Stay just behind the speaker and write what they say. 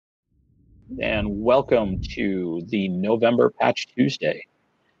and welcome to the November Patch Tuesday.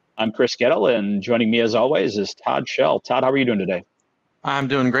 I'm Chris Gettle, and joining me as always is Todd Shell. Todd, how are you doing today? I'm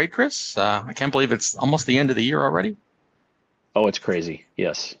doing great, Chris. I can't believe it's almost the end of the year already. Oh, it's crazy.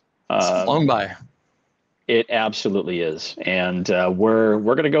 Yes, It's flown by. it absolutely is, and we're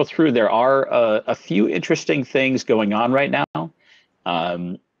going to go through. There are a few interesting things going on right now.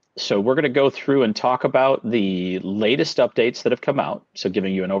 So we're going to go through and talk about the latest updates that have come out. So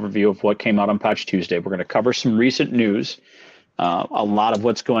giving you an overview of what came out on Patch Tuesday. We're going to cover some recent news. A lot of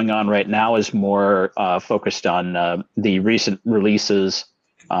what's going on right now is more focused on the recent releases,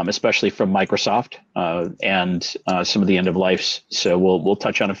 especially from Microsoft and some of the end of lives. So we'll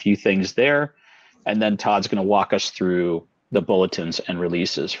touch on a few things there, and then Todd's going to walk us through the bulletins and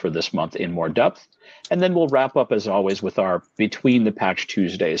releases for this month in more depth. And then we'll wrap up, as always, with our Between the Patch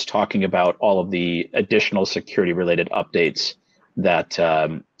Tuesdays, talking about all of the additional security-related updates that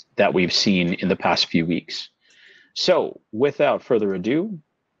that we've seen in the past few weeks. So, without further ado,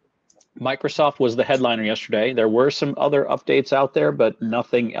 Microsoft was the headliner yesterday. There were some other updates out there, but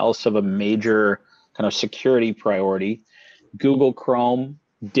nothing else of a major kind of security priority. Google Chrome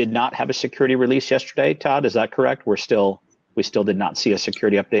did not have a security release yesterday. Todd, is that correct? We still did not see a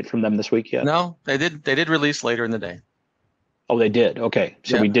security update from them this week yet. No, they did release later in the day. Oh, they did. Okay,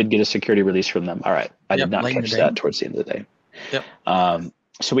 so we did get a security release from them. All right, I did not catch that towards the end of the day. Yep.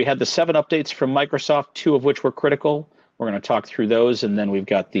 So we had the 7 updates from Microsoft, 2 of which were critical. We're going to talk through those, and then we've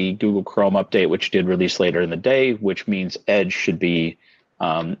got the Google Chrome update, which did release later in the day, which means Edge should be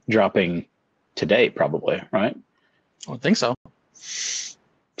dropping today, probably, right? I think so.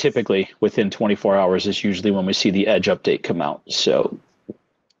 Typically, within 24 hours is usually when we see the Edge update come out. So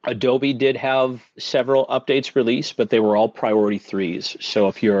Adobe did have several updates released, but they were all priority 3s. So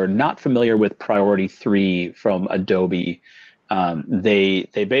if you're not familiar with priority 3 from Adobe, they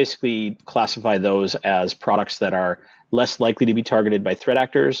basically classify those as products that are less likely to be targeted by threat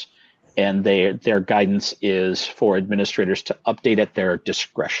actors, and their guidance is for administrators to update at their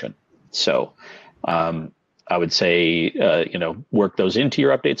discretion. So I would say, work those into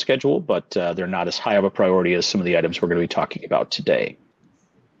your update schedule, but they're not as high of a priority as some of the items we're going to be talking about today.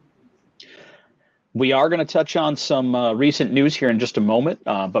 We are going to touch on some recent news here in just a moment,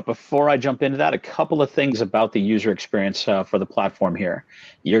 but before I jump into that, a couple of things about the user experience for the platform here.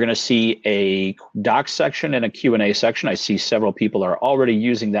 You're going to see a docs section and a Q&A section. I see several people are already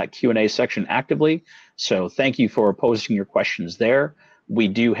using that Q&A section actively, so thank you for posting your questions there. We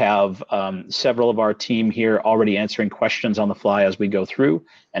do have several of our team here already answering questions on the fly as we go through,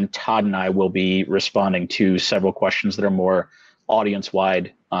 and Todd and I will be responding to several questions that are more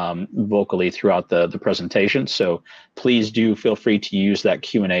audience-wide vocally throughout the presentation. So please do feel free to use that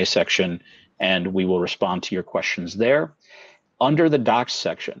Q&A section, and we will respond to your questions there. Under the docs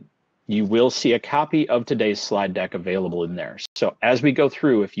section, you will see a copy of today's slide deck available in there. So as we go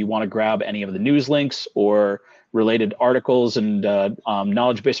through, if you want to grab any of the news links or related articles and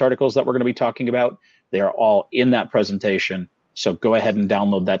knowledge-based articles that we're going to be talking about, they are all in that presentation. So go ahead and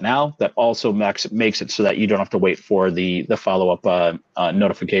download that now. That also makes it so that you don't have to wait for the follow-up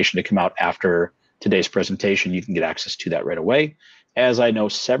notification to come out after today's presentation. You can get access to that right away, as I know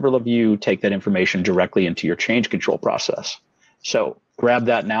several of you take that information directly into your change control process. So grab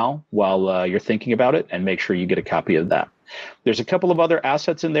that now while you're thinking about it, and make sure you get a copy of that. There's a couple of other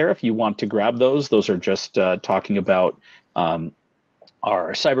assets in there if you want to grab those. Those are just talking about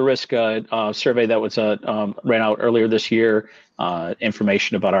our cyber risk survey that was ran out earlier this year,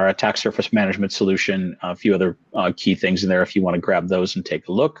 information about our attack surface management solution, a few other key things in there if you want to grab those and take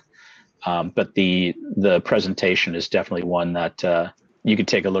a look. But the presentation is definitely one that you could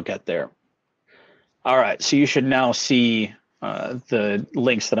take a look at there. All right, so you should now see the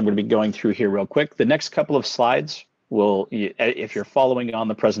links that I'm going to be going through here real quick. The next couple of slides will, if you're following on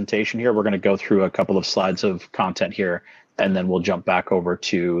the presentation here, we're going to go through a couple of slides of content here, and then we'll jump back over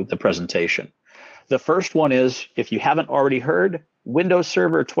to the presentation. The first one is, if you haven't already heard, Windows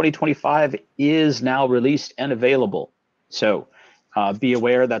Server 2025 is now released and available. So be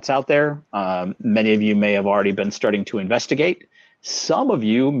aware that's out there. Many of you may have already been starting to investigate. Some of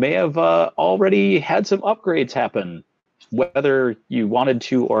you may have already had some upgrades happen, whether you wanted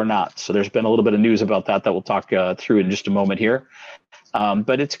to or not. So there's been a little bit of news about that we'll talk through in just a moment here.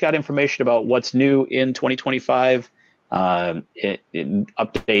 But it's got information about what's new in 2025,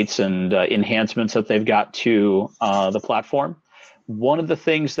 updates and enhancements that they've got to the platform. One of the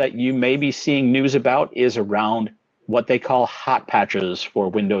things that you may be seeing news about is around what they call hot patches for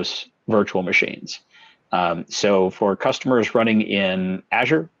Windows virtual machines. So for customers running in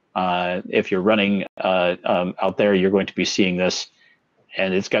Azure, if you're running out there, you're going to be seeing this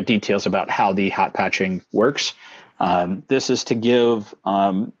and it's got details about how the hot patching works. This is to give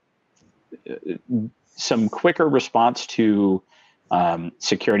some quicker response to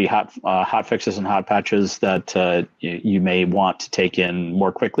security hot fixes and hot patches that you may want to take in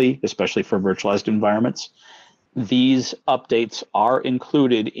more quickly, especially for virtualized environments. These updates are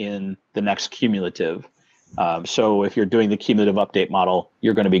included in the next cumulative. So if you're doing the cumulative update model,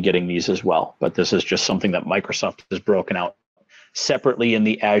 you're going to be getting these as well. But this is just something that Microsoft has broken out separately in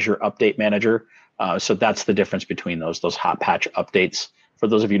the Azure Update Manager. So that's the difference between those hot patch updates. For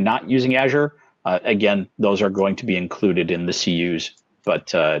those of you not using Azure, again, those are going to be included in the CUs.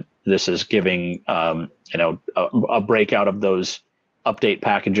 But this is giving a breakout of those update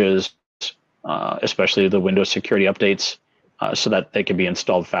packages, especially the Windows security updates, so that they can be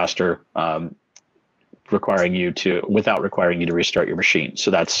installed faster, without requiring you to restart your machine. So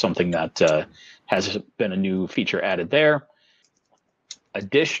that's something that has been a new feature added there.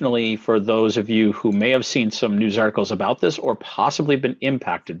 Additionally, for those of you who may have seen some news articles about this or possibly been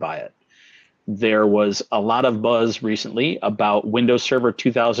impacted by it, there was a lot of buzz recently about Windows Server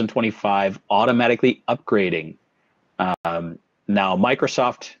 2025 automatically upgrading. Now,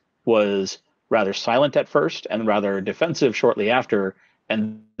 Microsoft was rather silent at first and rather defensive shortly after,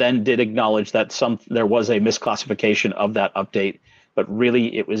 and then did acknowledge that there was a misclassification of that update, but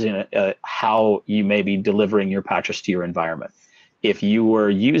really it was in how you may be delivering your patches to your environment. If you were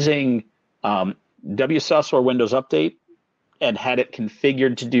using WSUS or Windows Update and had it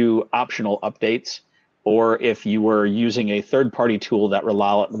configured to do optional updates, or if you were using a third-party tool that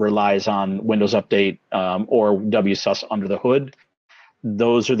relies on Windows Update or WSUS under the hood,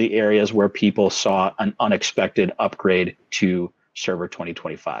 those are the areas where people saw an unexpected upgrade to Server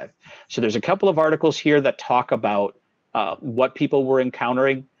 2025. So there's a couple of articles here that talk about what people were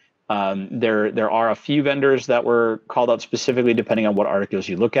encountering. There are a few vendors that were called out specifically, depending on what articles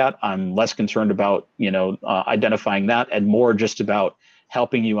you look at. I'm less concerned about identifying that, and more just about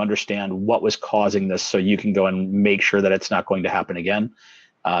helping you understand what was causing this, so you can go and make sure that it's not going to happen again.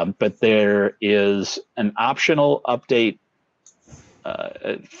 But there is an optional update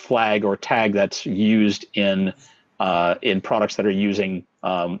flag or tag that's used in products that are using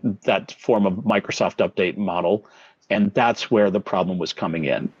that form of Microsoft update model, and that's where the problem was coming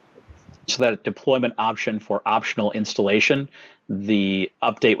in. So that deployment option for optional installation, the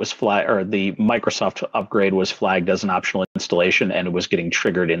update was flagged, or the Microsoft upgrade was flagged as an optional installation, and it was getting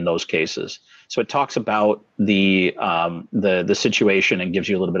triggered in those cases. So it talks about the situation and gives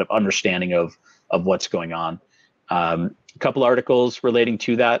you a little bit of understanding of what's going on. A couple articles relating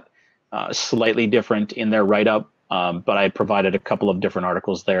to that, slightly different in their write-up, but I provided a couple of different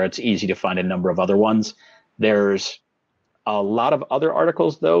articles there. It's easy to find a number of other ones. There's a lot of other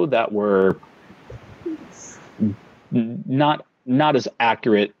articles, though, that were not as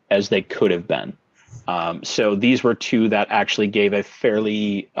accurate as they could have been. So these were two that actually gave a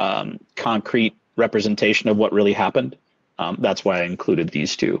fairly concrete representation of what really happened. That's why I included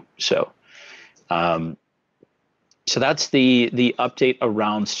these two. So that's the update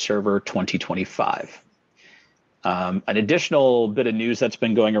around Server 2025. An additional bit of news that's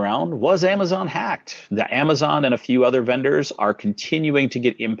been going around was Amazon hacked. The Amazon and a few other vendors are continuing to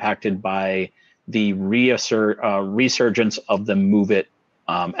get impacted by the resurgence of the MOVEit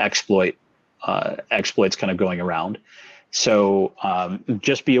exploits kind of going around. So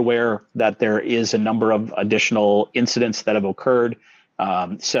just be aware that there is a number of additional incidents that have occurred,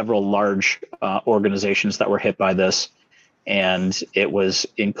 several large organizations that were hit by this, and it was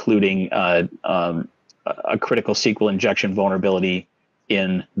including a critical SQL injection vulnerability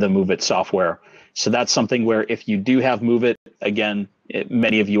in the MOVEit software. So that's something where if you do have MOVEit, again,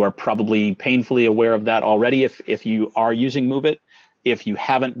 many of you are probably painfully aware of that already if you are using MOVEit. If you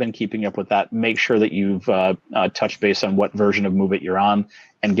haven't been keeping up with that, make sure that you've touched base on what version of MOVEit you're on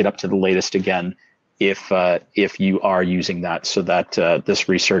and get up to the latest again if you are using that, so that this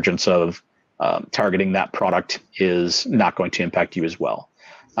resurgence of targeting that product is not going to impact you as well.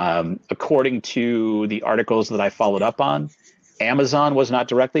 According to the articles that I followed up on, Amazon was not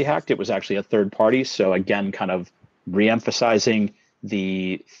directly hacked. It was actually a third party. So again, kind of reemphasizing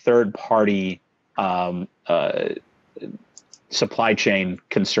the third party supply chain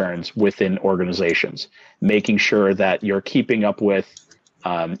concerns within organizations, making sure that you're keeping up with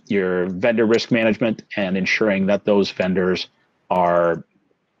your vendor risk management and ensuring that those vendors are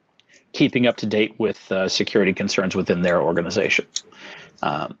keeping up to date with security concerns within their organization.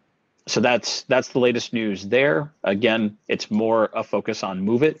 So that's the latest news there. Again, it's more a focus on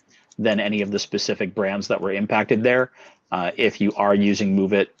MOVEit than any of the specific brands that were impacted there. If you are using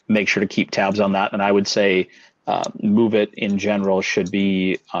MOVEit, make sure to keep tabs on that. And I would say Move It in general should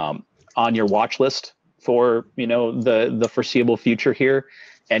be on your watch list for the foreseeable future here.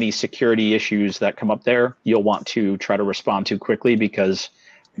 Any security issues that come up there, you'll want to try to respond to quickly, because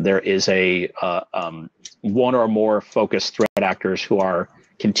there is a one or more focused threat actors who are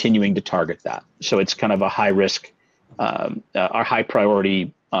continuing to target that. So it's kind of a high risk, our high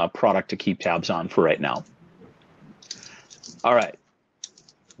priority product to keep tabs on for right now. All right.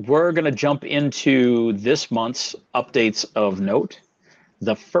 We're going to jump into this month's updates of note.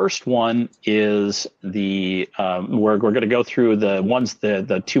 The first one is the we're going to go through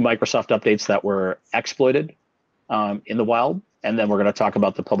the two Microsoft updates that were exploited in the wild, and then we're going to talk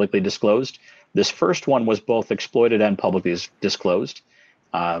about the publicly disclosed. This first one was both exploited and publicly disclosed.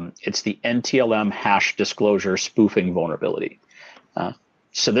 It's the NTLM hash disclosure spoofing vulnerability.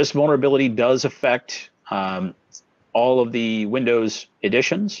 So this vulnerability does affect all of the Windows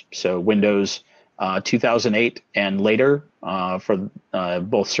editions, so Windows 2008 and later for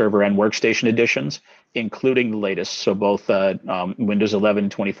both server and workstation editions, including the latest. So both Windows 11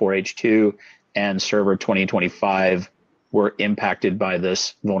 24H2 and Server 2025 were impacted by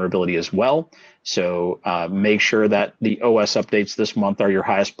this vulnerability as well. So make sure that the OS updates this month are your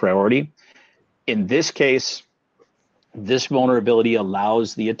highest priority. In this case, this vulnerability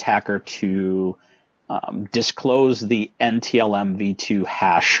allows the attacker to disclose the NTLM v2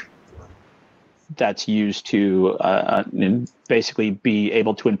 hash that's used to basically be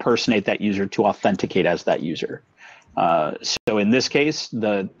able to impersonate that user to authenticate as that user. So in this case,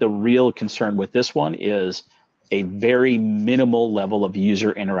 the real concern with this one is a very minimal level of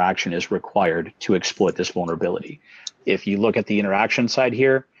user interaction is required to exploit this vulnerability. If you look at the interaction side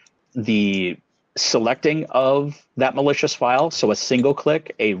here, the selecting of that malicious file, so a single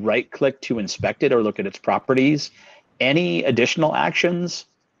click, a right click to inspect it or look at its properties, any additional actions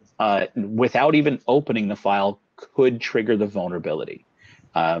without even opening the file could trigger the vulnerability.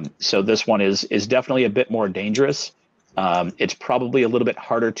 So this one is definitely a bit more dangerous. It's probably a little bit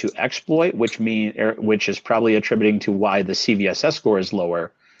harder to exploit, which is probably attributing to why the CVSS score is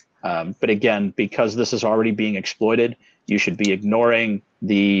lower. But again, because this is already being exploited, you should be ignoring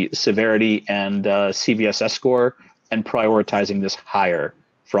the severity and CVSS score and prioritizing this higher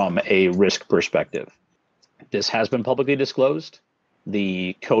from a risk perspective. This has been publicly disclosed.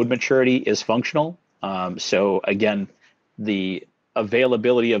 The code maturity is functional. So again, the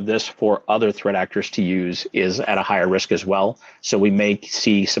availability of this for other threat actors to use is at a higher risk as well. So we may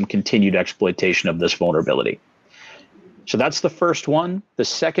see some continued exploitation of this vulnerability. So that's the first one. The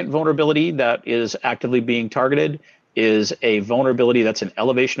second vulnerability that is actively being targeted is a vulnerability that's an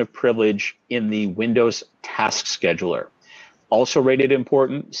elevation of privilege in the Windows task scheduler. Also rated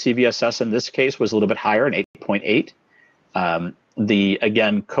important, CVSS in this case was a little bit higher, an 8.8.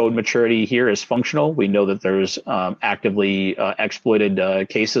 Again, code maturity here is functional. We know that there's actively exploited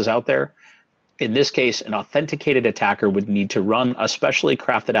cases out there. In this case, an authenticated attacker would need to run a specially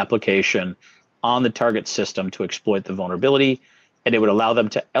crafted application on the target system to exploit the vulnerability, and it would allow them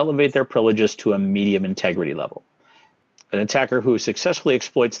to elevate their privileges to a medium integrity level. An attacker who successfully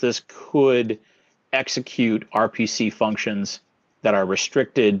exploits this could execute RPC functions that are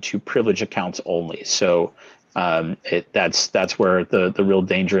restricted to privileged accounts only. So that's where the real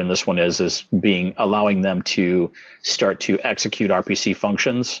danger in this one is allowing them to start to execute RPC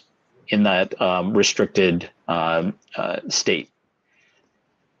functions in that restricted state.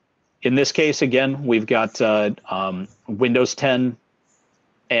 In this case, again, we've got Windows 10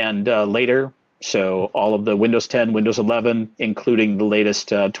 and later. So all of the Windows 10, Windows 11, including the latest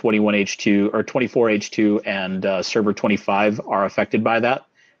 21H2 or 24H2 and Server 25 are affected by that.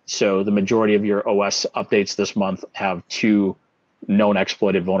 So the majority of your OS updates this month have two known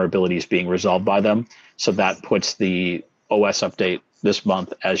exploited vulnerabilities being resolved by them. So that puts the OS update this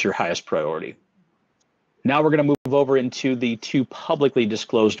month as your highest priority. Now we're going to move over into the two publicly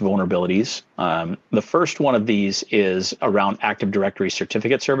disclosed vulnerabilities. The first one of these is around Active Directory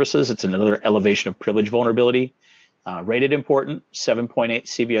certificate services. It's another elevation of privilege vulnerability. Rated important, 7.8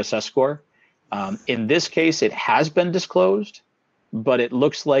 CVSS score. In this case, it has been disclosed, but it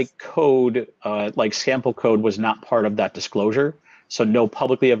looks like code, like sample code, was not part of that disclosure. So no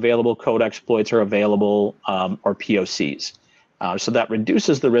publicly available code exploits are available or POCs. So that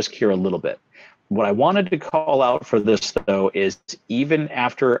reduces the risk here a little bit. What I wanted to call out for this, though, is even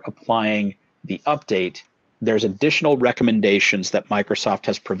after applying the update, there's additional recommendations that Microsoft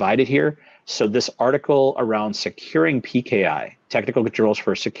has provided here. So this article around securing PKI, technical controls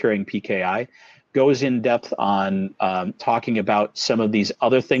for securing PKI, goes in depth on talking about some of these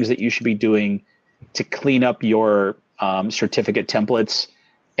other things that you should be doing to clean up your certificate templates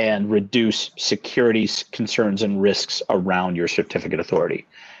and reduce security concerns and risks around your certificate authority.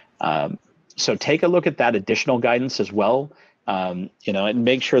 So take a look at that additional guidance as well, and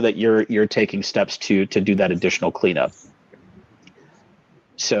make sure that you're taking steps to do that additional cleanup.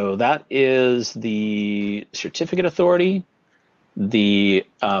 So that is the certificate authority.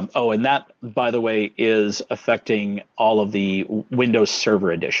 And that, by the way, is affecting all of the Windows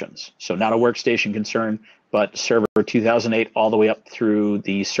Server editions. So not a workstation concern, but Server 2008 all the way up through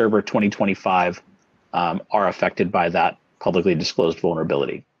the Server 2025 are affected by that publicly disclosed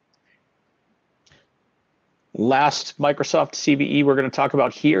vulnerability. Last Microsoft CVE we're going to talk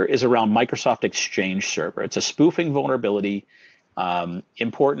about here is around Microsoft Exchange Server. It's a spoofing vulnerability,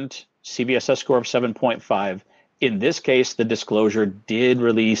 important CVSS score of 7.5. In this case, the disclosure did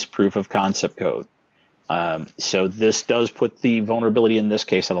release proof of concept code. So this does put the vulnerability in this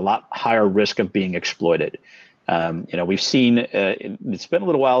case at a lot higher risk of being exploited. We've seen, it's been a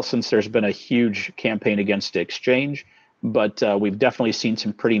little while since there's been a huge campaign against Exchange, but we've definitely seen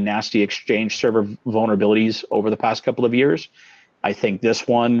some pretty nasty Exchange Server vulnerabilities over the past couple of years. I think this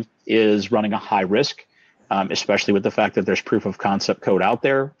one is running a high risk, especially with the fact that there's proof of concept code out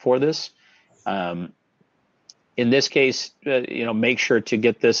there for this. In this case, make sure to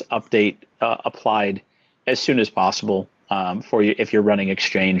get this update applied as soon as possible for you if you're running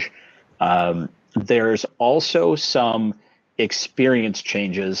Exchange. There's also some experience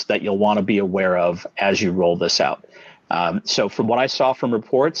changes that you'll want to be aware of as you roll this out. So from what I saw from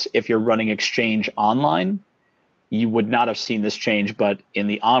reports, if you're running Exchange online, you would not have seen this change, but in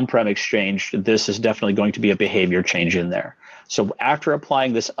the on-prem Exchange, this is definitely going to be a behavior change in there. So after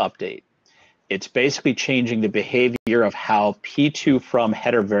applying this update, it's basically changing the behavior of how P2 from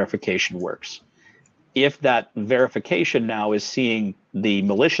header verification works. If that verification now is seeing the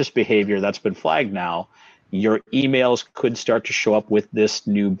malicious behavior that's been flagged now, your emails could start to show up with this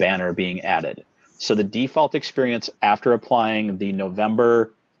new banner being added. So the default experience after applying the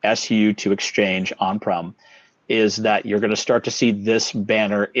November SU to Exchange on-prem is that you're going to start to see this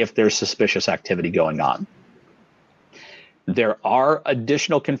banner if there's suspicious activity going on. There are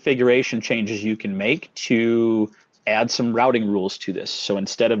additional configuration changes you can make to add some routing rules to this. So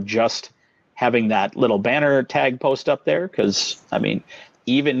instead of just having that little banner tag post up there, because,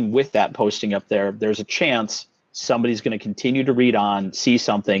 even with that posting up there, there's a chance somebody's going to continue to read on, see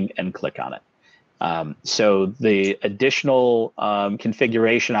something, and click on it. So the additional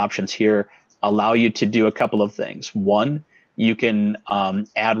configuration options here allow you to do a couple of things. One, you can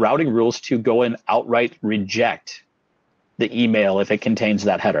add routing rules to go and outright reject the email if it contains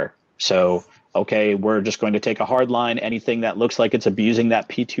that header. So, okay, we're just going to take a hard line. Anything that looks like it's abusing that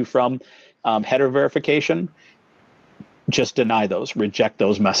P2 from header verification, just deny those, reject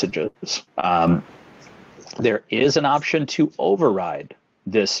those messages. There is an option to override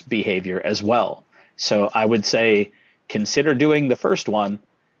this behavior as well. So I would say consider doing the first one.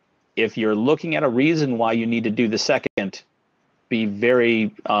 If you're looking at a reason why you need to do the second, be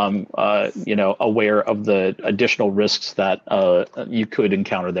very aware of the additional risks that you could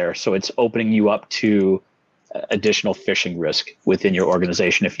encounter there. So it's opening you up to additional phishing risk within your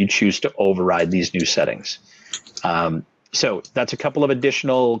organization if you choose to override these new settings. So that's a couple of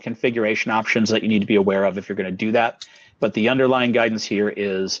additional configuration options that you need to be aware of if you're going to do that. But the underlying guidance here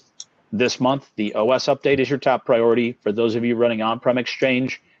is this month, the OS update is your top priority. For those of you running on-prem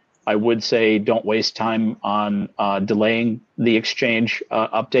Exchange, I would say don't waste time on delaying the Exchange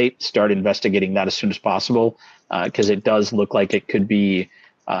update. Start investigating that as soon as possible, because it does look like it could be,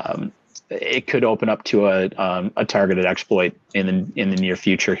 it could open up to a targeted exploit in the near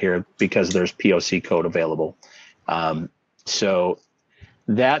future here because there's POC code available. So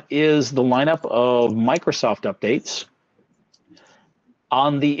that is the lineup of Microsoft updates.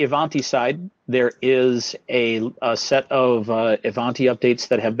 On the Ivanti side, there is a set of Ivanti updates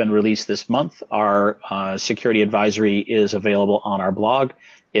that have been released this month. Our security advisory is available on our blog.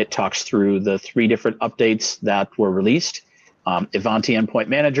 It talks through the 3 different updates that were released. Ivanti Endpoint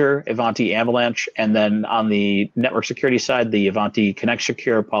Manager, Ivanti Avalanche, and then on the network security side, the Ivanti Connect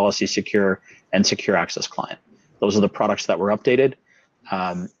Secure, Policy Secure, and Secure Access Client. Those are the products that were updated.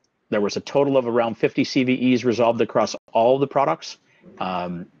 There was a total of around 50 CVEs resolved across all the products.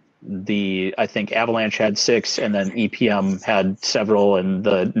 I think Avalanche had 6, and then EPM had several, and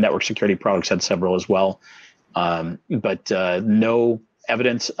the network security products had several as well. But no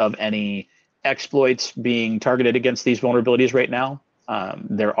evidence of any exploits being targeted against these vulnerabilities right now.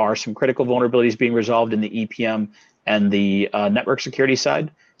 There are some critical vulnerabilities being resolved in the EPM and the network security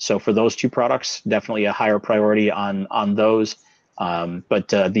side. So for those 2 products, definitely a higher priority on those.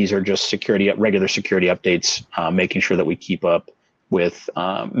 But these are just regular security updates, making sure that we keep up with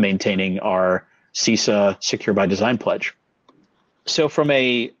maintaining our CISA Secure by Design pledge. So from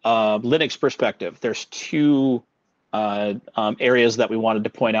a Linux perspective, there's two areas that we wanted to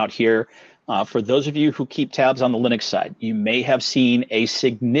point out here. For those of you who keep tabs on the Linux side, you may have seen a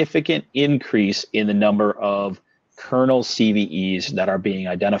significant increase in the number of kernel CVEs that are being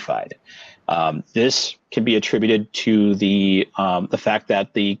identified. This can be attributed to the fact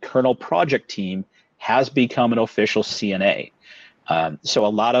that the kernel project team has become an official CNA. So a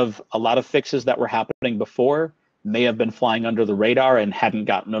lot of fixes that were happening before may have been flying under the radar and hadn't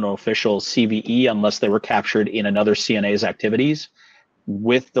gotten an official CVE unless they were captured in another CNA's activities.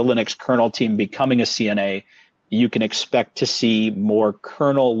 With the Linux kernel team becoming a CNA, you can expect to see more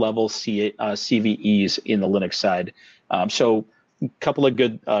kernel level CVEs in the Linux side. So a couple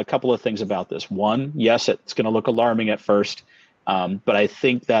of things about this. One, yes, it's going to look alarming at first, but I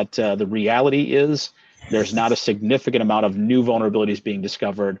think that the reality is there's not a significant amount of new vulnerabilities being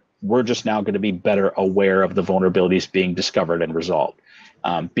discovered. We're just now going to be better aware of the vulnerabilities being discovered and resolved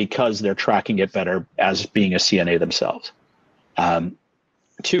because they're tracking it better as being a CNA themselves.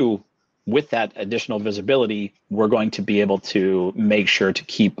 Two, with that additional visibility, we're going to be able to make sure to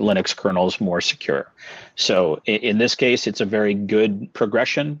keep Linux kernels more secure. So in this case, it's a very good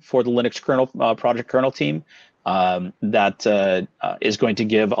progression for the Linux kernel project kernel team that is going to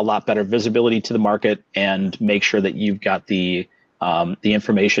give a lot better visibility to the market and make sure that you've got the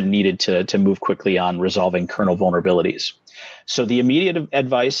information needed to move quickly on resolving kernel vulnerabilities. So the immediate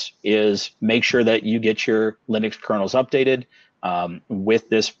advice is make sure that you get your Linux kernels updated. With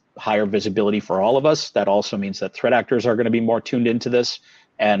this higher visibility for all of us, that also means that threat actors are going to be more tuned into this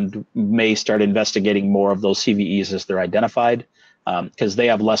and may start investigating more of those CVEs as they're identified, because they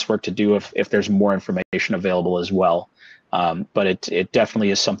have less work to do if there's more information available as well. But it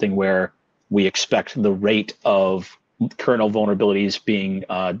definitely is something where we expect the rate of kernel vulnerabilities being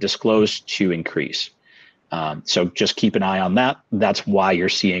disclosed to increase. So just keep an eye on that. That's why you're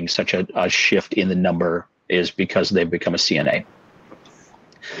seeing such a shift in the number, is because they've become a CNA.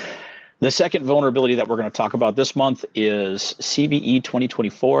 The second vulnerability that we're going to talk about this month is CVE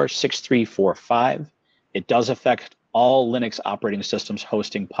 2024-6345. It does affect all Linux operating systems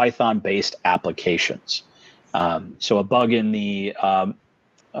hosting Python-based applications. So a bug in in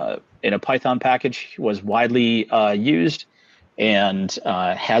a Python package was widely used and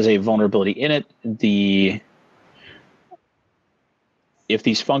has a vulnerability in it. If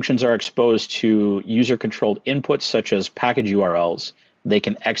these functions are exposed to user-controlled inputs such as package URLs, they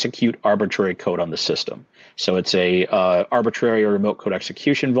can execute arbitrary code on the system. So it's a arbitrary or remote code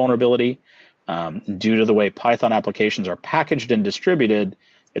execution vulnerability. Due to the way Python applications are packaged and distributed,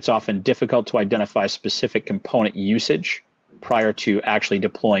 it's often difficult to identify specific component usage prior to actually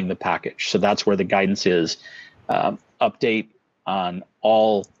deploying the package. So that's where the guidance is. Update on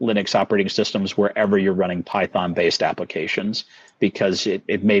all Linux operating systems wherever you're running Python-based applications, because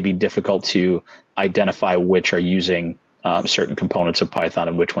it may be difficult to identify which are using certain components of Python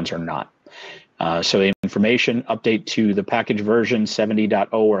and which ones are not. So the information, update to the package version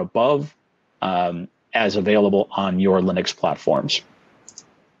 70.0 or above as available on your Linux platforms.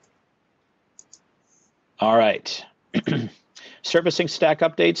 All right. Servicing stack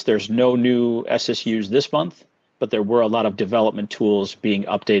updates. There's no new SSUs this month, but there were a lot of development tools being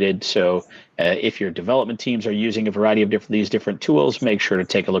updated. So if your development teams are using a variety of these different tools, make sure to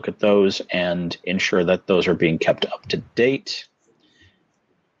take a look at those and ensure that those are being kept up to date.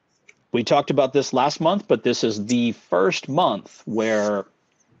 We talked about this last month, but this is the first month where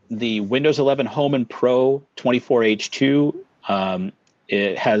the Windows 11 Home and Pro 24H2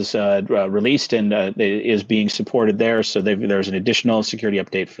 it has released and is being supported there. So there's an additional security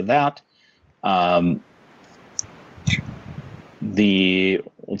update for that.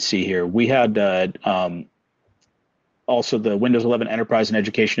 Let's see here. We had also the Windows 11 Enterprise and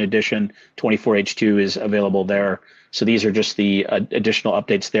Education Edition 24H2 is available there. So these are just the additional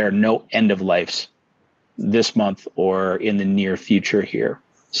updates there. No end of lives this month or in the near future here.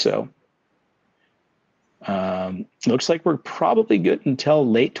 So looks like we're probably good until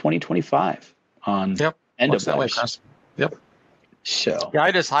late 2025 on end of lives. Yep. So yeah,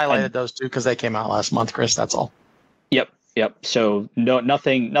 I just highlighted those two because they came out last month, Chris. That's all. Yep. So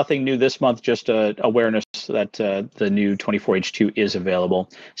nothing new this month. Just awareness that the new 24H2 is available.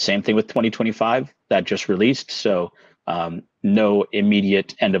 Same thing with 2025 that just released. So no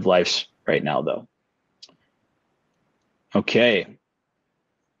immediate end of lives right now, though. Okay,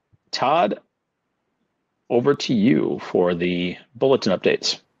 Todd, over to you for the bulletin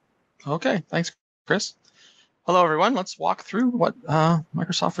updates. Okay, thanks, Chris. Hello, everyone. Let's walk through what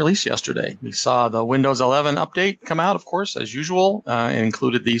Microsoft released yesterday. We saw the Windows 11 update come out, of course, as usual. It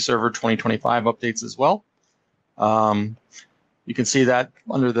included the Server 2025 updates as well. You can see that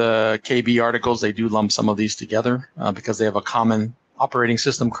under the KB articles, they do lump some of these together because they have a common operating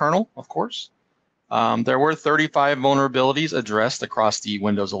system kernel, of course. There were 35 vulnerabilities addressed across the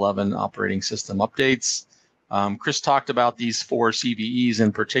Windows 11 operating system updates. Chris talked about these 4 CVEs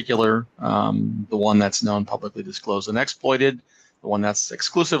in particular, the one that's known, publicly disclosed and exploited, the one that's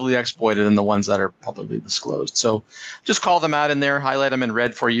exclusively exploited, and the ones that are publicly disclosed. So just call them out in there, highlight them in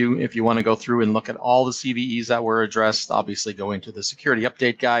red for you if you want to go through and look at all the CVEs that were addressed. Obviously, go into the security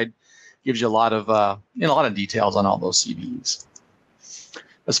update guide, gives you a lot of details on all those CVEs.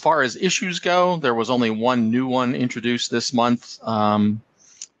 As far as issues go, there was only one new one introduced this month.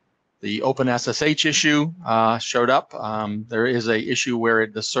 The OpenSSH issue showed up. There is an issue where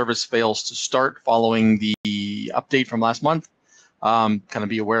the service fails to start following the update from last month. Kind of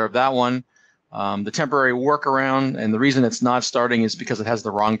be aware of that one. The temporary workaround, and the reason it's not starting is because it has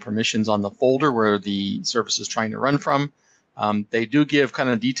the wrong permissions on the folder where the service is trying to run from. They do give kind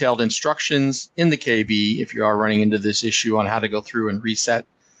of detailed instructions in the KB if you are running into this issue on how to go through and reset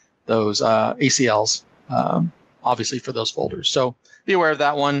those ACLs, obviously for those folders. So be aware of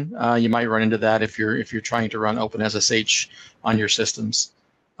that one. You might run into that if you're trying to run OpenSSH on your systems.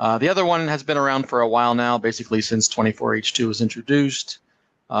 The other one has been around for a while now, basically since 24H2 was introduced.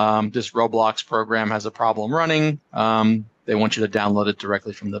 This Roblox program has a problem running. They want you to download it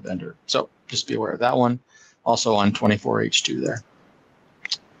directly from the vendor. So just be aware of that one. Also on 24H2 there.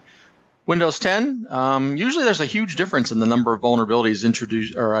 Windows 10, usually there's a huge difference in the number of vulnerabilities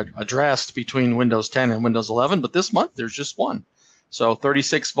introduced or addressed between Windows 10 and Windows 11, but this month there's just one. So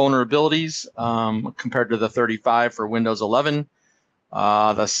 36 vulnerabilities compared to the 35 for Windows 11.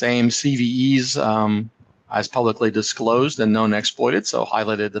 The same CVEs as publicly disclosed and known exploited, so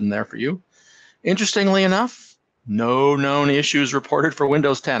highlighted them there for you. Interestingly enough, no known issues reported for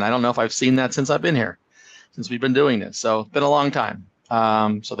Windows 10. I don't know if I've seen that since I've been here, since we've been doing this. So it's been a long time.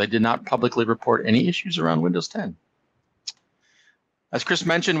 So they did not publicly report any issues around Windows 10. As Chris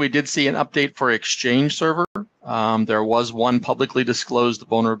mentioned, we did see an update for Exchange Server. There was one publicly disclosed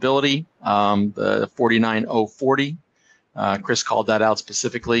vulnerability, the 49040. Chris called that out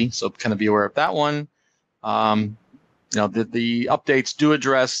specifically, so kind of be aware of that one. The updates do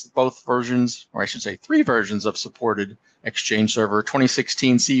address both versions, or I should say 3 versions of supported Exchange Server,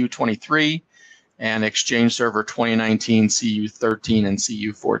 2016 CU23 and Exchange Server 2019 CU13 and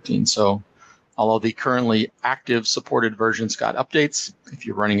CU14. So although the currently active supported versions got updates, if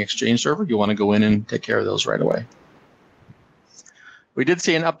you're running Exchange Server, you want to go in and take care of those right away. We did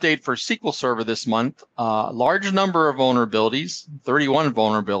see an update for SQL Server this month. Large number of vulnerabilities, 31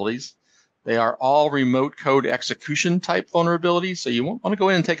 vulnerabilities. They are all remote code execution type vulnerabilities. So you want to go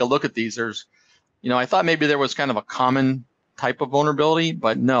in and take a look at these. There's, I thought maybe there was kind of a common type of vulnerability,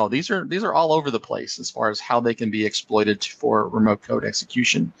 but no, these are all over the place as far as how they can be exploited for remote code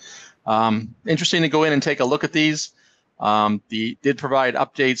execution. Interesting to go in and take a look at these. They did provide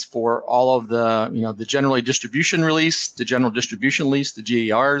updates for all of the general distribution release, the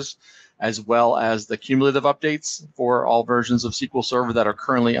GERs, as well as the cumulative updates for all versions of SQL Server that are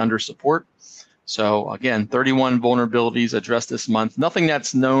currently under support. So again, 31 vulnerabilities addressed this month. Nothing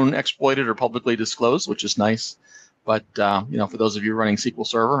that's known, exploited, or publicly disclosed, which is nice. But for those of you running SQL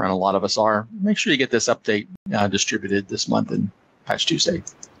Server, and a lot of us are, make sure you get this update distributed this month in Patch Tuesday.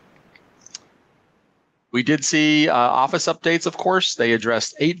 We did see Office updates, of course. They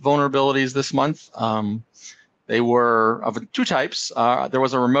addressed 8 vulnerabilities this month. They were of 2 types. There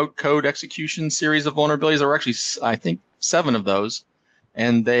was a remote code execution series of vulnerabilities. There were actually, I think, 7 of those.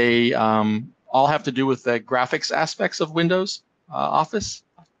 And they all have to do with the graphics aspects of Windows Office.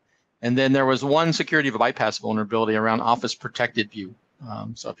 And then there was one security bypass vulnerability around Office Protected View.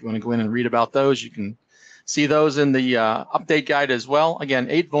 So if you want to go in and read about those, you can see those in the update guide as well. Again,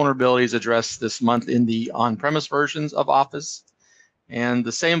 8 vulnerabilities addressed this month in the on-premise versions of Office. And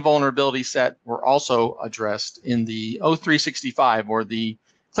the same vulnerability set were also addressed in the O365, or the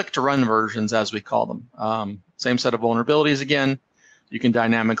click-to-run versions, as we call them. Same set of vulnerabilities again. You can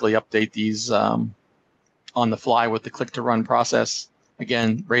dynamically update these on the fly with the click-to-run process.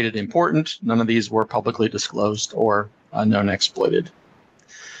 Again, rated important. None of these were publicly disclosed or known exploited.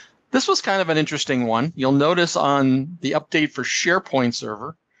 This was kind of an interesting one. You'll notice on the update for Sharepoint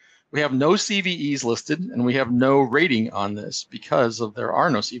Server, we have no CVEs listed, and we have no rating on this because there are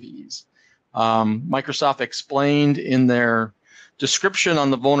no CVEs. Microsoft explained in their description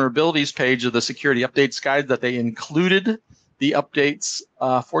on the vulnerabilities page of the security updates guide that they included the updates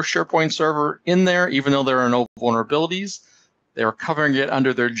for SharePoint Server in there, even though there are no vulnerabilities. They're covering it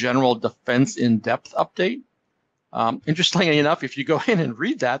under their general defense in-depth update. Interestingly enough, if you go in and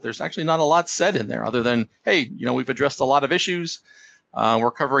read that, there's actually not a lot said in there other than, hey, we've addressed a lot of issues.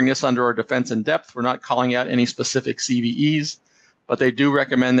 We're covering this under our defense in depth. We're not calling out any specific CVEs, but they do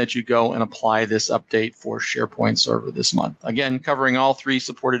recommend that you go and apply this update for SharePoint Server this month. Again, covering all 3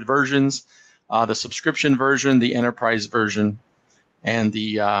 supported versions, the subscription version, the enterprise version, and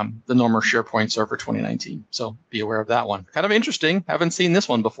the normal SharePoint Server 2019. So be aware of that one. Kind of interesting. Haven't seen this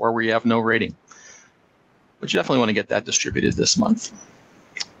one before where you have no rating. But you definitely want to get that distributed this month.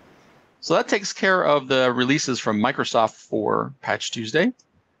 So that takes care of the releases from Microsoft for Patch Tuesday.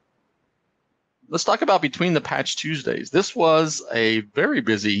 Let's talk about between the Patch Tuesdays. This was a very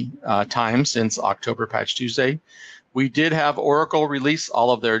busy time since October Patch Tuesday. We did have Oracle release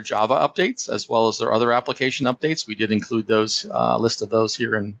all of their Java updates as well as their other application updates. We did include those list of those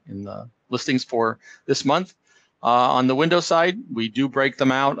here in the listings for this month. On the Windows side, we do break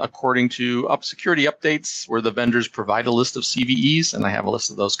them out according to security updates where the vendors provide a list of CVEs, and I have a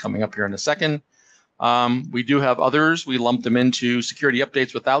list of those coming up here in a second. We do have others. We lump them into security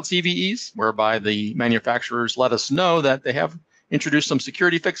updates without CVEs, whereby the manufacturers let us know that they have introduced some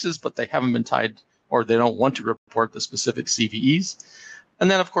security fixes, but they haven't been tied or they don't want to report the specific CVEs.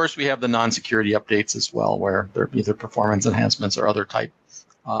 And then, of course, we have the non-security updates as well, where they're either performance enhancements or other type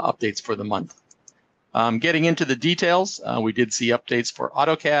updates for the month. Getting into the details, we did see updates for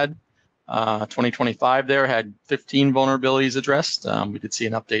AutoCAD. 2025 there had 15 vulnerabilities addressed. We did see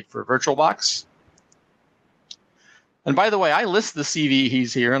an update for VirtualBox. And by the way, I list the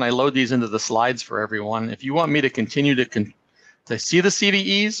CVEs here, and I load these into the slides for everyone. If you want me to continue to see the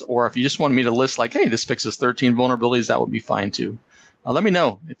CVEs, or if you just want me to list like, hey, this fixes 13 vulnerabilities, that would be fine too. Let me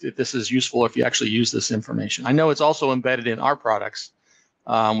know if this is useful, if you actually use this information. I know it's also embedded in our products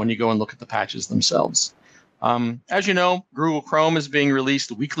when you go and look at the patches themselves. As you know, Google Chrome is being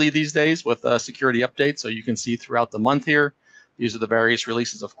released weekly these days with security updates, so you can see throughout the month here. These are the various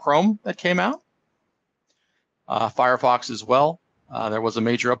releases of Chrome that came out. Firefox as well. There was a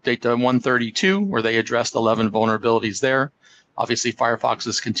major update to 132 where they addressed 11 vulnerabilities there. Obviously, Firefox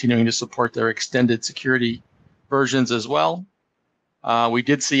is continuing to support their extended security versions as well. We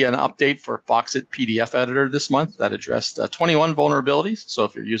did see an update for Foxit PDF Editor this month that addressed 21 vulnerabilities. So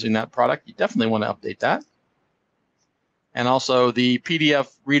if you're using that product, you definitely want to update that. And also the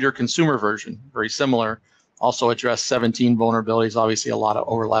PDF Reader Consumer version, very similar, also addressed 17 vulnerabilities. Obviously, a lot of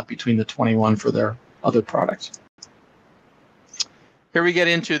overlap between the 21 for their other products. Here we get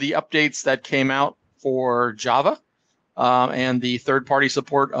into the updates that came out for Java and the third-party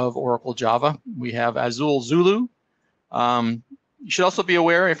support of Oracle Java. We have Azul Zulu. You should also be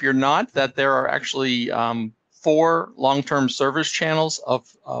aware, if you're not, that there are actually 4 long-term service channels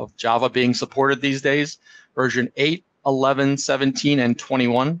of Java being supported these days, version 8, 11, 17, and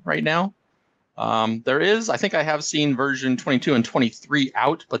 21 right now. There is, I think I have seen version 22 and 23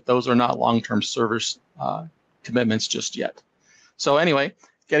 out, but those are not long-term service commitments just yet. So anyway,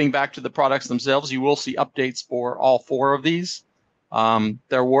 getting back to the products themselves, you will see updates for all 4 of these.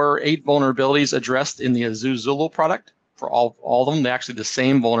 There were 8 vulnerabilities addressed in the Azul Zulu product. For all of them, they're actually the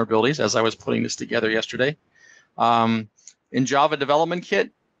same vulnerabilities as I was putting this together yesterday. In Java Development Kit,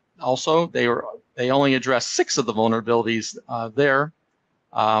 also, they only addressed 6 of the vulnerabilities there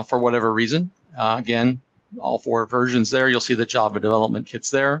for whatever reason. Again, all 4 versions there. You'll see the Java Development Kits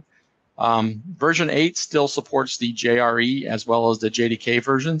there. Version 8 still supports the JRE as well as the JDK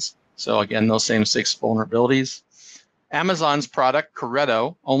versions. So again, those same 6 vulnerabilities. Amazon's product,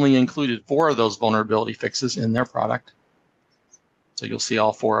 Corretto, only included 4 of those vulnerability fixes in their product. So you'll see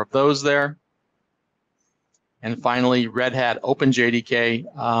all 4 of those there. And finally, Red Hat OpenJDK.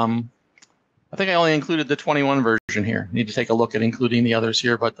 I think I only included the 21 version here. Need to take a look at including the others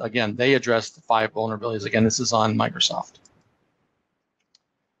here. But again, they addressed 5 vulnerabilities. Again, this is on Microsoft.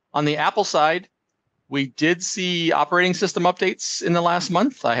 On the Apple side, we did see operating system updates in the last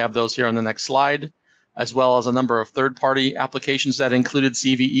month. I have those here on the next slide, as well as a number of third-party applications that included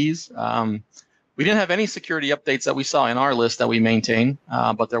CVEs. We didn't have any security updates that we saw in our list that we maintain,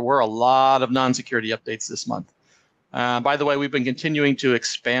 but there were a lot of non-security updates this month. By the way, we've been continuing to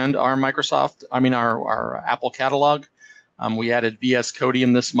expand our our Apple catalog. We added VS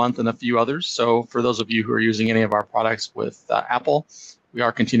Codium this month and a few others. So for those of you who are using any of our products with Apple, we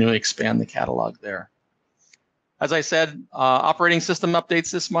are continuing to expand the catalog there. As I said, operating system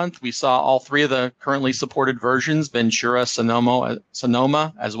updates this month. We saw all 3 of the currently supported versions, Ventura,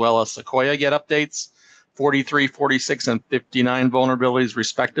 Sonoma, as well as Sequoia, get updates, 43, 46, and 59 vulnerabilities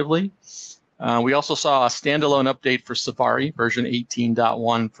respectively. We also saw a standalone update for Safari, version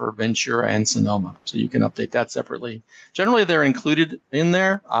 18.1 for Ventura and Sonoma. So you can update that separately. Generally, they're included in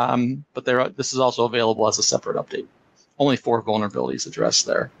there, but this is also available as a separate update. Only 4 vulnerabilities addressed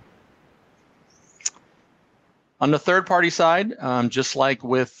there. On the third-party side, just like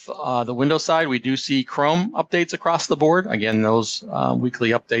with the Windows side, we do see Chrome updates across the board. Again, those weekly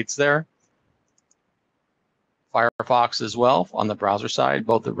updates there. Firefox as well on the browser side,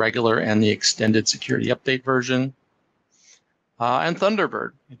 both the regular and the extended security update version. And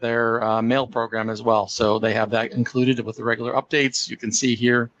Thunderbird, their mail program as well. So they have that included with the regular updates. You can see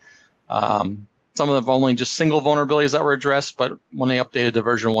here some of them only just single vulnerabilities that were addressed, but when they updated to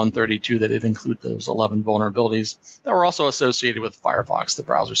version 132, they did include those 11 vulnerabilities that were also associated with Firefox, the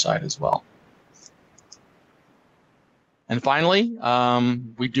browser side as well. And finally,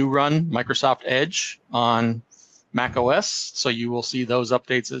 we do run Microsoft Edge on Mac OS, so you will see those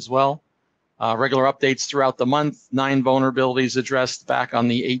updates as well. Regular updates throughout the month, 9 vulnerabilities addressed back on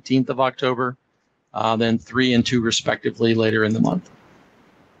the 18th of October, then 3 and 2 respectively later in the month.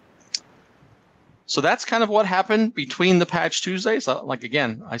 So that's kind of what happened between the Patch Tuesdays. Like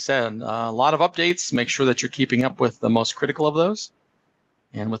again, I said, a lot of updates. Make sure that you're keeping up with the most critical of those.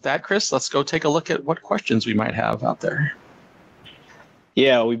 And with that, Chris, let's go take a look at what questions we might have out there.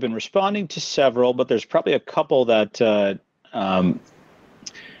 Yeah, we've been responding to several, but there's probably a couple that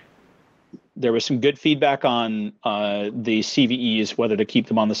there was some good feedback on the CVEs, whether to keep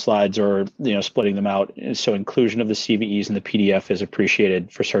them on the slides or splitting them out. So inclusion of the CVEs in the PDF is appreciated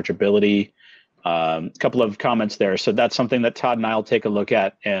for searchability. A couple of comments there. So that's something that Todd and I will take a look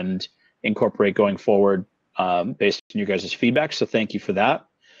at and incorporate going forward based on you guys' feedback. So thank you for that.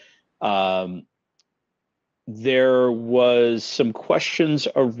 There was some questions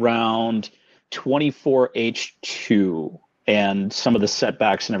around 24H2 and some of the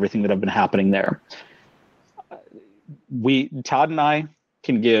setbacks and everything that have been happening there. Todd and I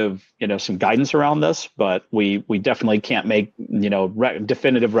can give some guidance around this, but we definitely can't make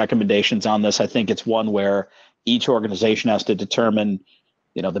definitive recommendations on this. I think it's one where each organization has to determine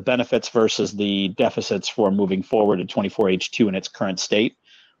the benefits versus the deficits for moving forward to 24H2 in its current state.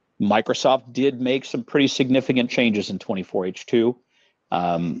 Microsoft did make some pretty significant changes in 24H2.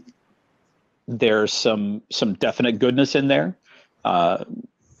 There's some definite goodness in there.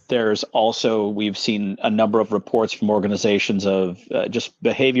 There's also, we've seen a number of reports from organizations of just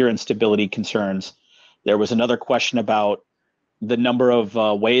behavior and stability concerns. There was another question about the number of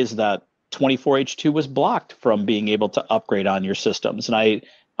ways that 24H2 was blocked from being able to upgrade on your systems. And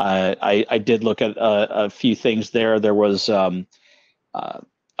I did look at a few things there. There was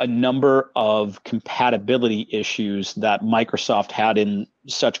a number of compatibility issues that Microsoft had in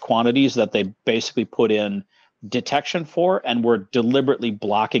such quantities that they basically put in detection for and were deliberately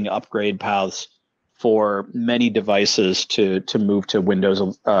blocking upgrade paths for many devices to move to Windows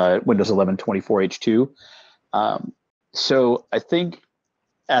 11 24H2. So I think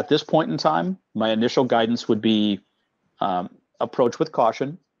at this point in time, my initial guidance would be approach with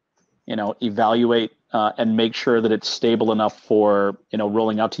caution, evaluate and make sure that it's stable enough for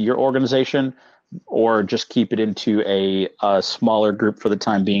rolling out to your organization, or just keep it into a smaller group for the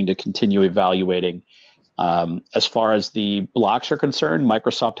time being to continue evaluating. As far as the blocks are concerned,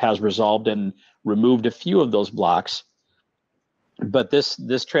 Microsoft has resolved and removed a few of those blocks, but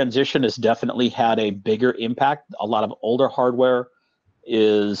this transition has definitely had a bigger impact. A lot of older hardware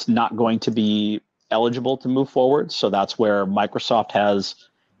is not going to be eligible to move forward, so that's where Microsoft has,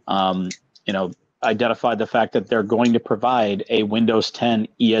 identified the fact that they're going to provide a Windows 10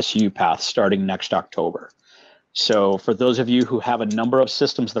 ESU path starting next October. So for those of you who have a number of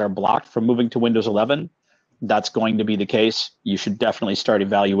systems that are blocked from moving to Windows 11, that's going to be the case. You should definitely start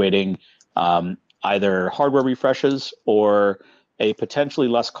evaluating either hardware refreshes or a potentially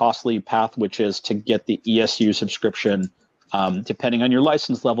less costly path, which is to get the ESU subscription. Depending on your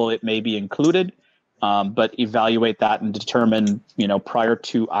license level, it may be included, but evaluate that and determine, prior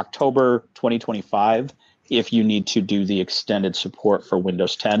to October 2025, if you need to do the extended support for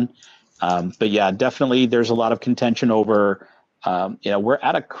Windows 10. But yeah, definitely there's a lot of contention over, we're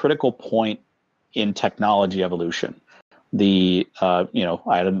at a critical point in technology evolution. There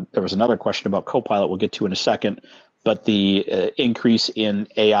was another question about Copilot we'll get to in a second, but the increase in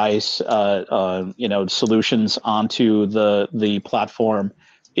AI, solutions onto the platform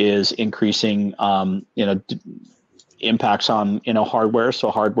is increasing, impacts on, hardware.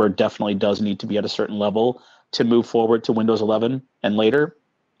 So hardware definitely does need to be at a certain level to move forward to Windows 11 and later.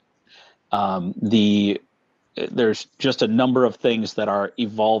 There's just a number of things that are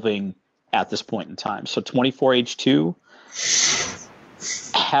evolving at this point in time. So 24H2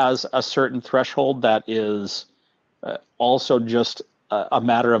 has a certain threshold that is also just a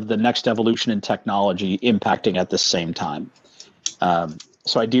matter of the next evolution in technology impacting at the same time.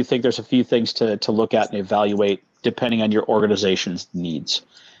 So I do think there's a few things to look at and evaluate depending on your organization's needs.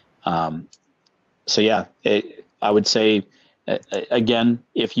 So yeah, I would say, again,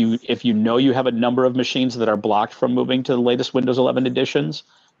 if you know you have a number of machines that are blocked from moving to the latest Windows 11 editions,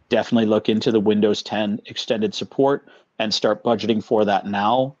 definitely look into the Windows 10 extended support and start budgeting for that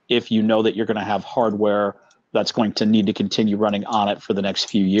now. If you know that you're going to have hardware that's going to need to continue running on it for the next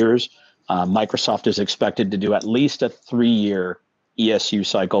few years, Microsoft is expected to do at least a 3-year ESU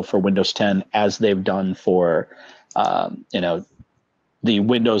cycle for Windows 10, as they've done for the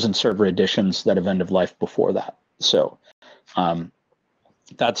Windows and Server editions that have end of life before that. So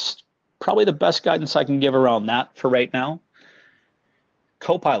that's probably the best guidance I can give around that for right now.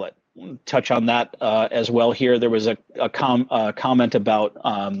 Copilot, touch on that as well here. There was a comment about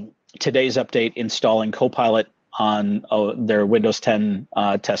today's update installing Copilot on their Windows 10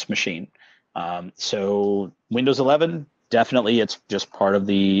 test machine. So Windows 11, definitely it's just part of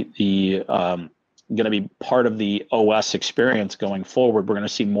the going to be part of the OS experience going forward. We're going to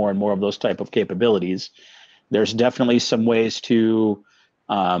see more and more of those type of capabilities. There's definitely some ways to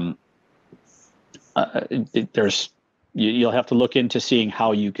you'll have to look into seeing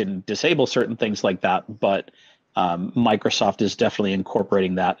how you can disable certain things like that, but Microsoft is definitely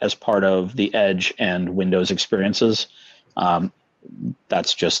incorporating that as part of the Edge and Windows experiences.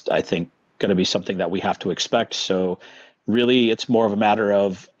 That's just, I think, going to be something that we have to expect. So really, it's more of a matter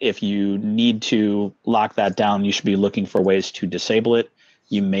of, if you need to lock that down, you should be looking for ways to disable it.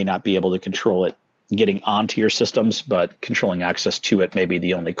 You may not be able to control it getting onto your systems, but controlling access to it may be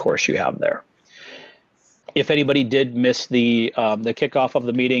the only course you have there. If anybody did miss the kickoff of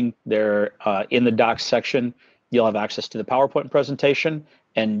the meeting, there in the docs section, you'll have access to the PowerPoint presentation,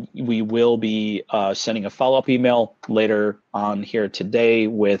 and we will be sending a follow-up email later on here today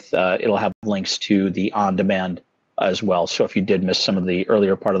with it'll have links to the on-demand as well. So if you did miss some of the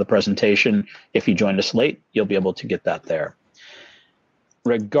earlier part of the presentation, if you joined us late, you'll be able to get that there.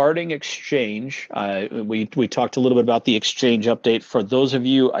 Regarding Exchange, we talked a little bit about the Exchange update. For those of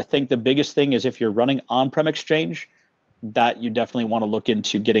you, I think the biggest thing is if you're running on-prem Exchange, that you definitely want to look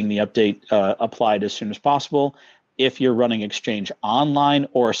into getting the update applied as soon as possible. If you're running Exchange online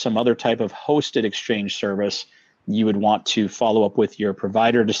or some other type of hosted Exchange service, you would want to follow up with your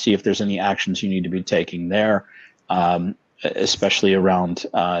provider to see if there's any actions you need to be taking there, especially around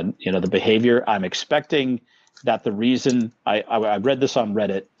the behavior. I'm expecting that the reason I read this on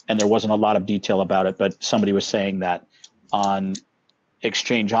Reddit, and there wasn't a lot of detail about it, but somebody was saying that on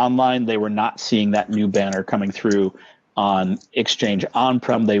Exchange Online, they were not seeing that new banner coming through. On Exchange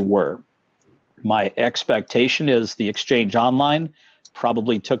on-prem, they were. My expectation is the Exchange Online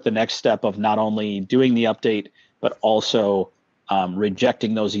probably took the next step of not only doing the update, but also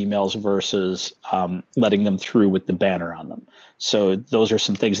rejecting those emails versus letting them through with the banner on them. So those are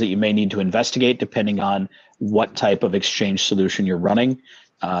some things that you may need to investigate depending on what type of Exchange solution you're running.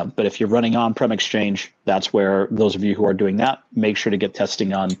 But if you're running on-prem Exchange, that's where those of you who are doing that, make sure to get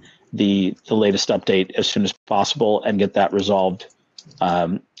testing on the latest update as soon as possible and get that resolved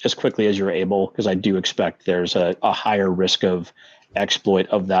as quickly as you're able, because I do expect there's a higher risk of exploit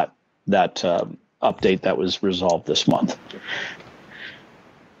of that update that was resolved this month.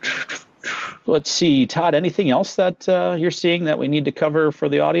 Let's see, Todd, anything else that you're seeing that we need to cover for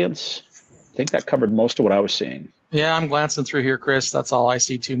the audience? I think that covered most of what I was seeing. Yeah, I'm glancing through here, Chris. That's all I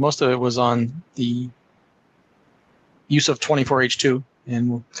see too. Most of it was on the use of 24H2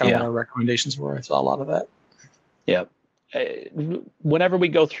 and kind of what our recommendations were. I saw a lot of that. Yeah. Whenever we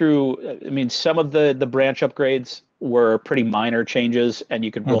go through, I mean, some of the branch upgrades were pretty minor changes and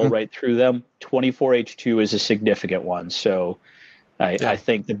you could roll right through them. 24H2 is a significant one. So I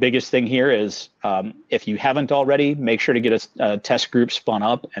think the biggest thing here is if you haven't already, make sure to get a test group spun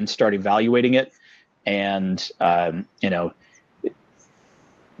up and start evaluating it. And,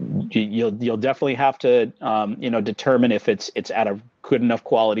 you'll definitely have to, determine if it's at a good enough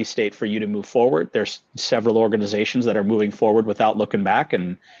quality state for you to move forward. There's several organizations that are moving forward without looking back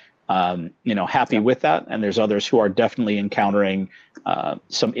and, happy with that. And there's others who are definitely encountering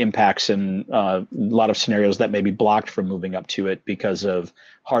some impacts and a lot of scenarios that may be blocked from moving up to it because of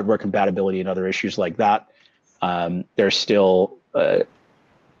hardware compatibility and other issues like that. There's still,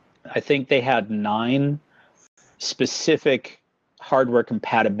 I think they had 9 specific hardware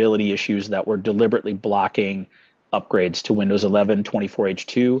compatibility issues that were deliberately blocking upgrades to Windows 11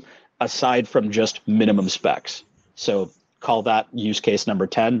 24H2, aside from just minimum specs. So call that use case number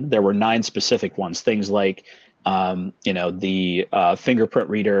 10. There were 9 specific ones, things like The fingerprint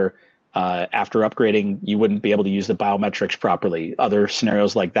reader, after upgrading, you wouldn't be able to use the biometrics properly. Other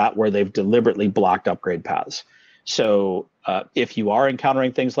scenarios like that where they've deliberately blocked upgrade paths. So if you are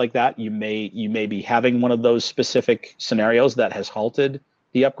encountering things like that, you may be having one of those specific scenarios that has halted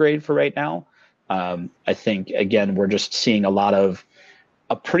the upgrade for right now. I think, again, we're just seeing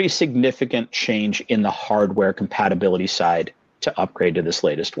a pretty significant change in the hardware compatibility side to upgrade to this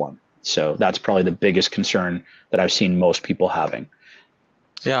latest one. So that's probably the biggest concern that I've seen most people having.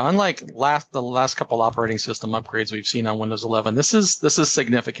 Yeah, unlike the last couple operating system upgrades we've seen on Windows 11, this is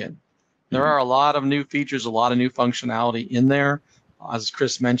significant. There are a lot of new features, a lot of new functionality in there. As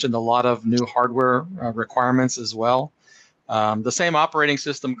Chris mentioned, a lot of new hardware requirements as well. The same operating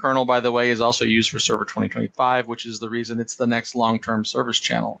system kernel, by the way, is also used for Server 2025, which is the reason it's the next long-term service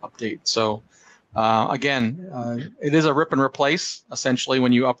channel update. So again, it is a rip and replace. Essentially,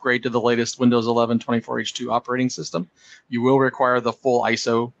 when you upgrade to the latest Windows 11 24H2 operating system, you will require the full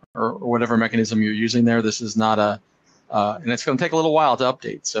ISO or whatever mechanism you're using there. This is not and it's going to take a little while to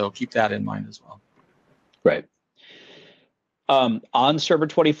update. So keep that in mind as well. Right. On Server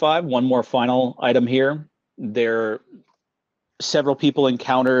 25, one more final item here. Several people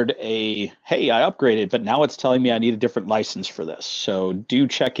encountered hey, I upgraded, but now it's telling me I need a different license for this. So do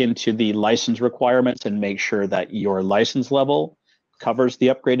check into the license requirements and make sure that your license level covers the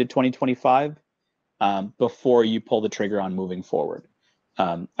upgraded 2025 before you pull the trigger on moving forward.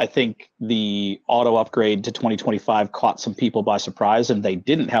 I think the auto upgrade to 2025 caught some people by surprise, and they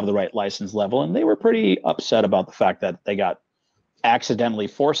didn't have the right license level, and they were pretty upset about the fact that they got accidentally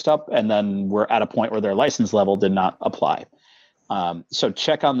forced up and then were at a point where their license level did not apply. So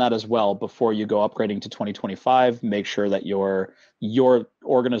check on that as well before you go upgrading to 2025. Make sure that your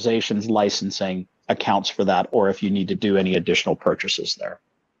organization's licensing accounts for that, or if you need to do any additional purchases there.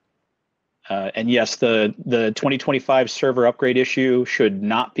 And yes, the 2025 server upgrade issue should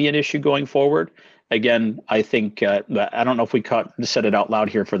not be an issue going forward. Again, I think I don't know if we said it out loud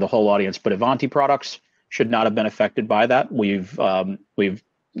here for the whole audience, but Ivanti products should not have been affected by that. We've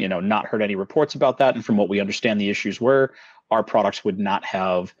not heard any reports about that, and from what we understand, the issues were our products would not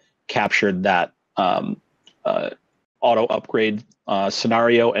have captured that auto upgrade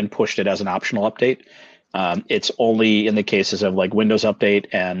scenario and pushed it as an optional update. It's only in the cases of like Windows Update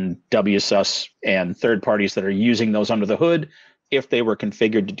and WSS and third parties that are using those under the hood if they were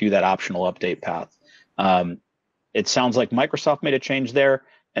configured to do that optional update path. It sounds like Microsoft made a change there,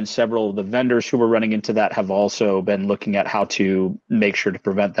 and several of the vendors who were running into that have also been looking at how to make sure to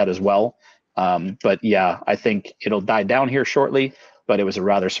prevent that as well. But yeah, I think it'll die down here shortly, but it was a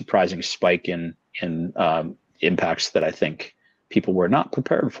rather surprising spike in impacts that I think people were not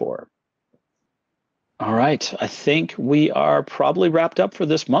prepared for. All right, I think we are probably wrapped up for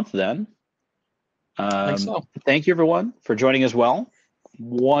this month then. I think so. Thank you, everyone, for joining as well.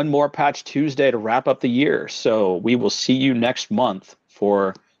 One more Patch Tuesday to wrap up the year. So we will see you next month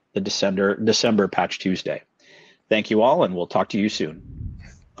for the December Patch Tuesday. Thank you all, and we'll talk to you soon.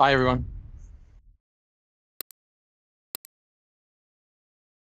 Bye, everyone.